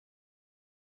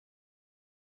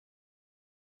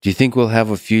Do you think we'll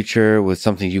have a future with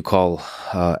something you call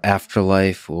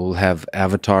afterlife? We'll have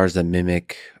avatars that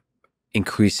mimic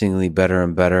increasingly better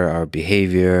and better our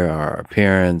behavior, our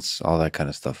appearance, all that kind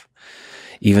of stuff.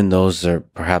 Even those are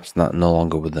perhaps not no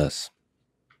longer with us.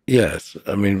 Yes,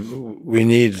 I mean we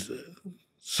need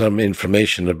some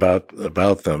information about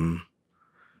them.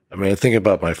 I mean, I think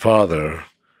about my father.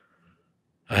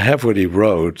 I have what he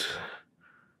wrote.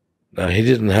 Now, he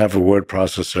didn't have a word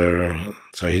processor,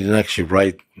 so he didn't actually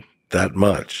write that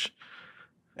much.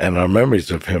 And our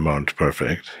memories of him aren't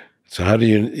perfect. So how do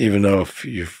you even know if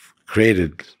you've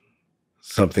created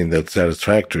something that's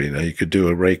satisfactory? Now, you could do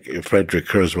a Frederick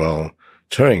Kurzweil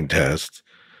Turing test.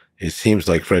 He seems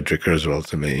like Frederick Kurzweil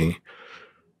to me.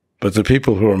 But the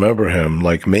people who remember him,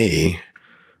 like me,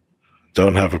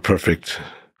 don't have a perfect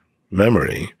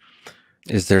memory.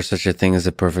 Is there such a thing as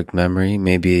a perfect memory?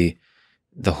 Maybe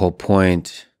the whole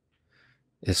point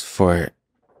is for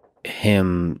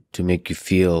him to make you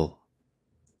feel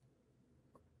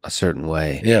a certain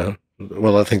way. Yeah.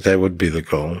 Well, I think that would be the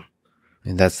goal.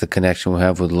 And that's the connection we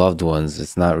have with loved ones.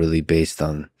 It's not really based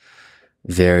on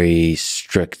very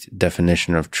strict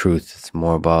definition of truth. It's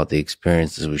more about the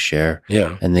experiences we share.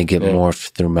 Yeah. And they get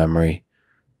morphed through memory.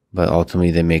 But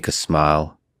ultimately they make us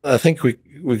smile. I think we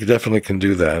definitely can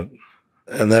do that.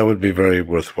 And that would be very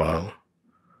worthwhile.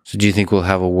 So do you think we'll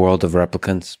have a world of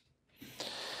replicants?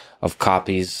 Of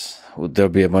copies? There'll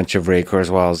be a bunch of Ray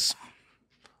Kurzweils.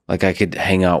 Like I could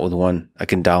hang out with one. I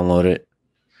can download it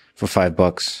for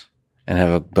 $5 and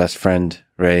have a best friend,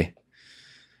 Ray.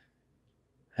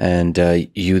 And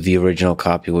you, the original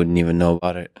copy, wouldn't even know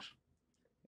about it.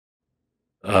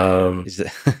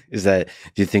 Is that?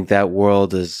 Do you think that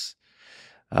world is?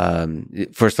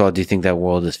 First of all, do you think that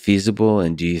world is feasible,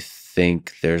 and do you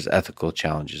think there's ethical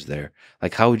challenges there?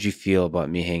 Like, how would you feel about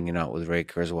me hanging out with Ray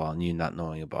Kurzweil and you not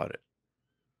knowing about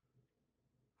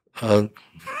it?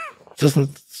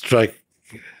 Doesn't strike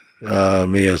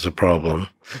me as a problem.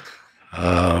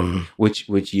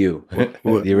 Which you,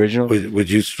 the original? Would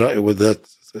you strike? Would that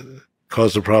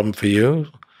cause a problem for you?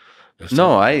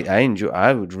 No, I enjoy.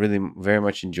 I would really very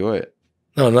much enjoy it.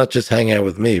 No, not just hang out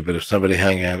with me, but if somebody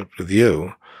hang out with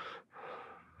you,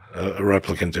 a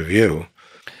replicant of you.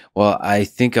 Well, I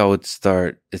think I would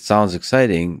start. It sounds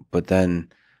exciting, but then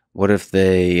what if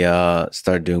they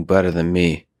start doing better than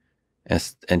me,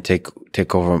 and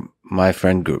take over my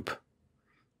friend group,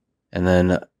 and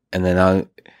then I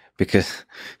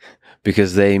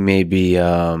because they may be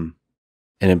an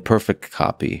imperfect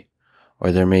copy,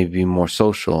 or there may be more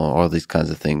social, or all these kinds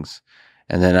of things,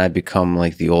 and then I become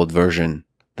like the old version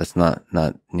that's not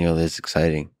nearly as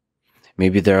exciting.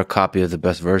 Maybe they're a copy of the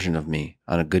best version of me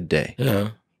on a good day. Yeah.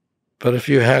 But if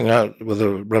you hang out with a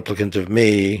replicant of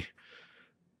me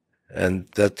and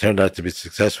that turned out to be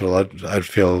successful, I'd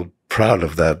feel proud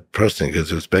of that person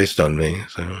because it was based on me.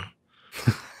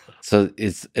 So,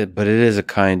 but it is a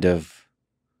kind of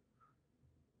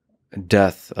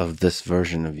death of this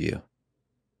version of you.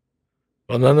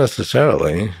 Well, not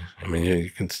necessarily. I mean,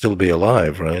 you can still be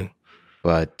alive, right?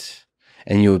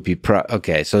 And you would be proud.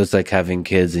 Okay, so it's like having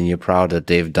kids and you're proud that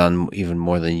they've done even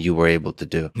more than you were able to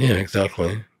do. Yeah,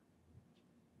 exactly.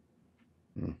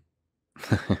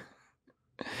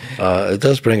 It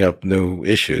does bring up new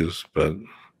issues, but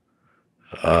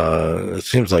it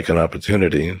seems like an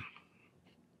opportunity.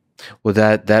 Well,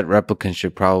 that replicant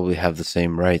should probably have the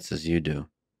same rights as you do.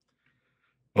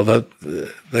 Well,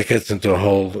 that gets into a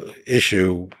whole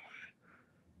issue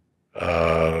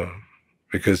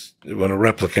because when a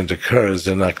replicant occurs,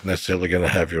 they're not necessarily going to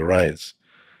have your rights.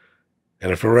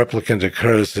 And if a replicant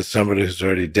occurs to somebody who's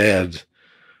already dead,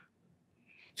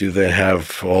 do they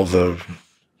have all the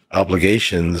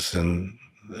obligations and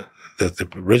that the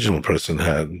original person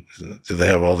had? Do they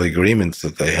have all the agreements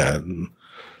that they had?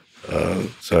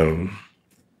 So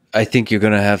I think you're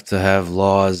going to have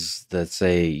laws that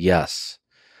say yes.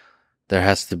 There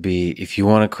has to be, if you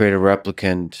want to create a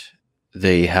replicant,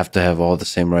 they have to have all the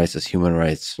same rights as human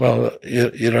rights. Well,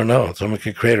 you don't know. Someone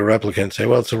can create a replicant and say,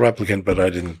 well, it's a replicant, but I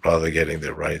didn't bother getting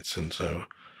their rights. And so.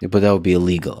 Yeah, but that would be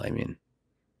illegal. I mean,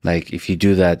 like if you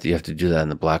do that, you have to do that in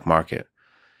the black market.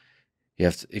 You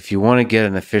have to, if you want to get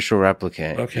an official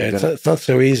replicant. Okay, it's not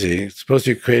so easy. Suppose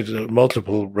you create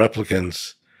multiple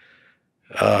replicants.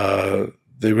 The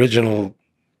original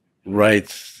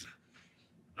rights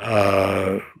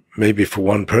maybe for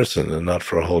one person and not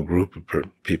for a whole group of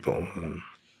people.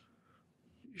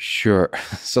 Sure.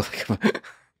 So,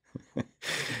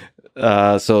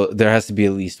 so there has to be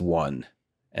at least one,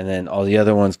 and then all the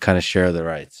other ones kind of share the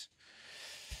rights.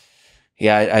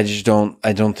 Yeah, I just don't.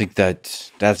 I don't think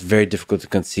that's very difficult to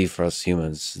conceive for us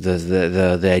humans.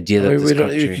 The idea I that mean, this we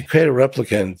don't. You country. could create a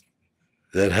replicant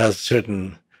that has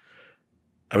certain.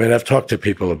 I mean, I've talked to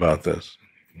people about this,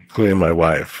 including my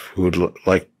wife, who would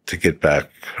like to get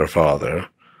back her father,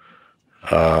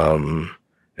 and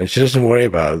she doesn't worry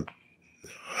about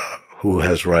who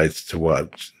has rights to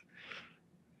what.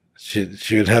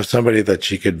 She would have somebody that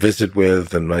she could visit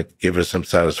with and might give her some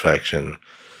satisfaction,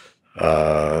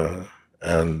 uh,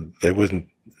 and they wouldn't.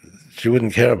 She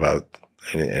wouldn't care about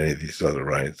any of these other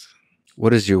rights.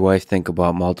 What does your wife think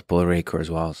about multiple array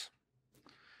Kurzweils?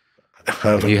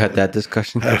 Have you had that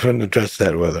discussion? I haven't addressed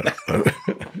that with her.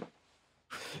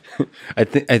 I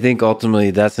think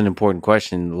ultimately that's an important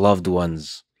question. Loved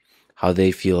ones, how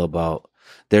they feel about.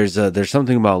 There's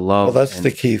something about love. Well, that's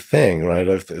the key thing, right?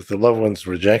 If the loved one's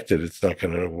rejected, it's not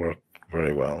going to work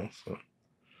very well.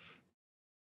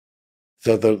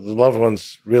 So the loved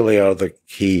ones really are the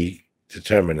key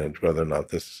determinant whether or not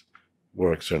this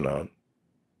works or not.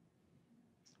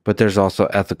 But there's also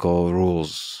ethical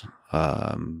rules.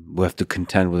 We have to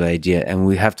contend with the idea, and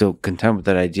we have to contend with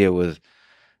that idea with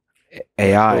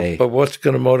AI. But what's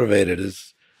going to motivate it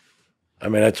is, I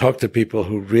mean, I talk to people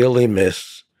who really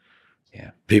miss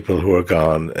people who are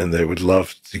gone, and they would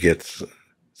love to get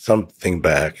something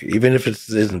back, even if it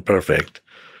isn't perfect.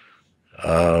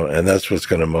 And that's what's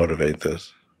going to motivate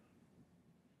this.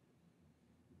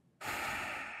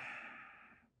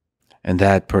 And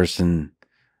that person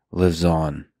lives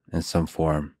on in some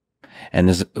form. And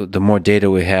the more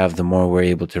data we have, the more we're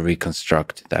able to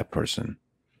reconstruct that person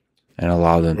and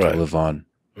allow them to live on.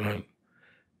 Right.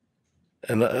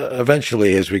 And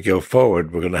eventually, as we go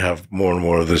forward, we're going to have more and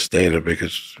more of this data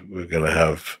because we're going to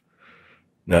have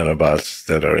nanobots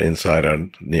that are inside our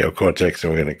neocortex,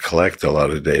 and we're going to collect a lot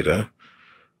of data.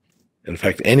 In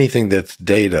fact, anything that's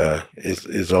data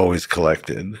is always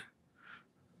collected.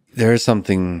 There is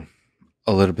something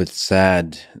a little bit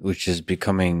sad, which is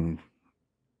becoming,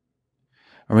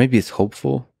 or maybe it's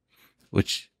hopeful,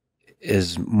 which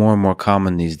is more and more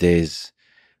common these days,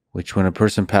 which when a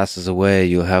person passes away,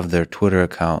 you'll have their Twitter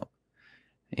account,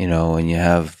 and you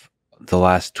have the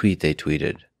last tweet they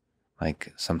tweeted,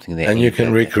 like something they. And you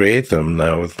can recreate them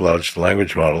now with large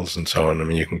language models and so on. I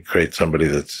mean, you can create somebody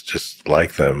that's just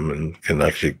like them and can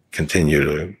actually continue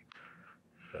to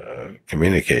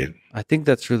communicate. I think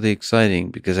that's really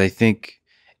exciting because I think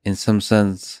in some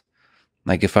sense,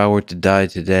 like if I were to die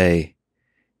today,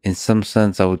 in some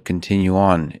sense, I would continue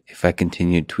on if I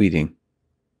continued tweeting.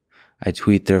 I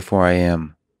tweet, therefore I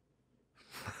am.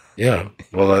 Yeah.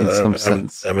 Well, in some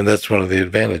sense. I mean, that's one of the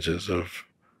advantages of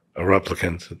a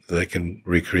replicant. They can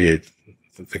recreate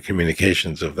the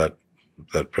communications of that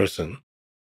person.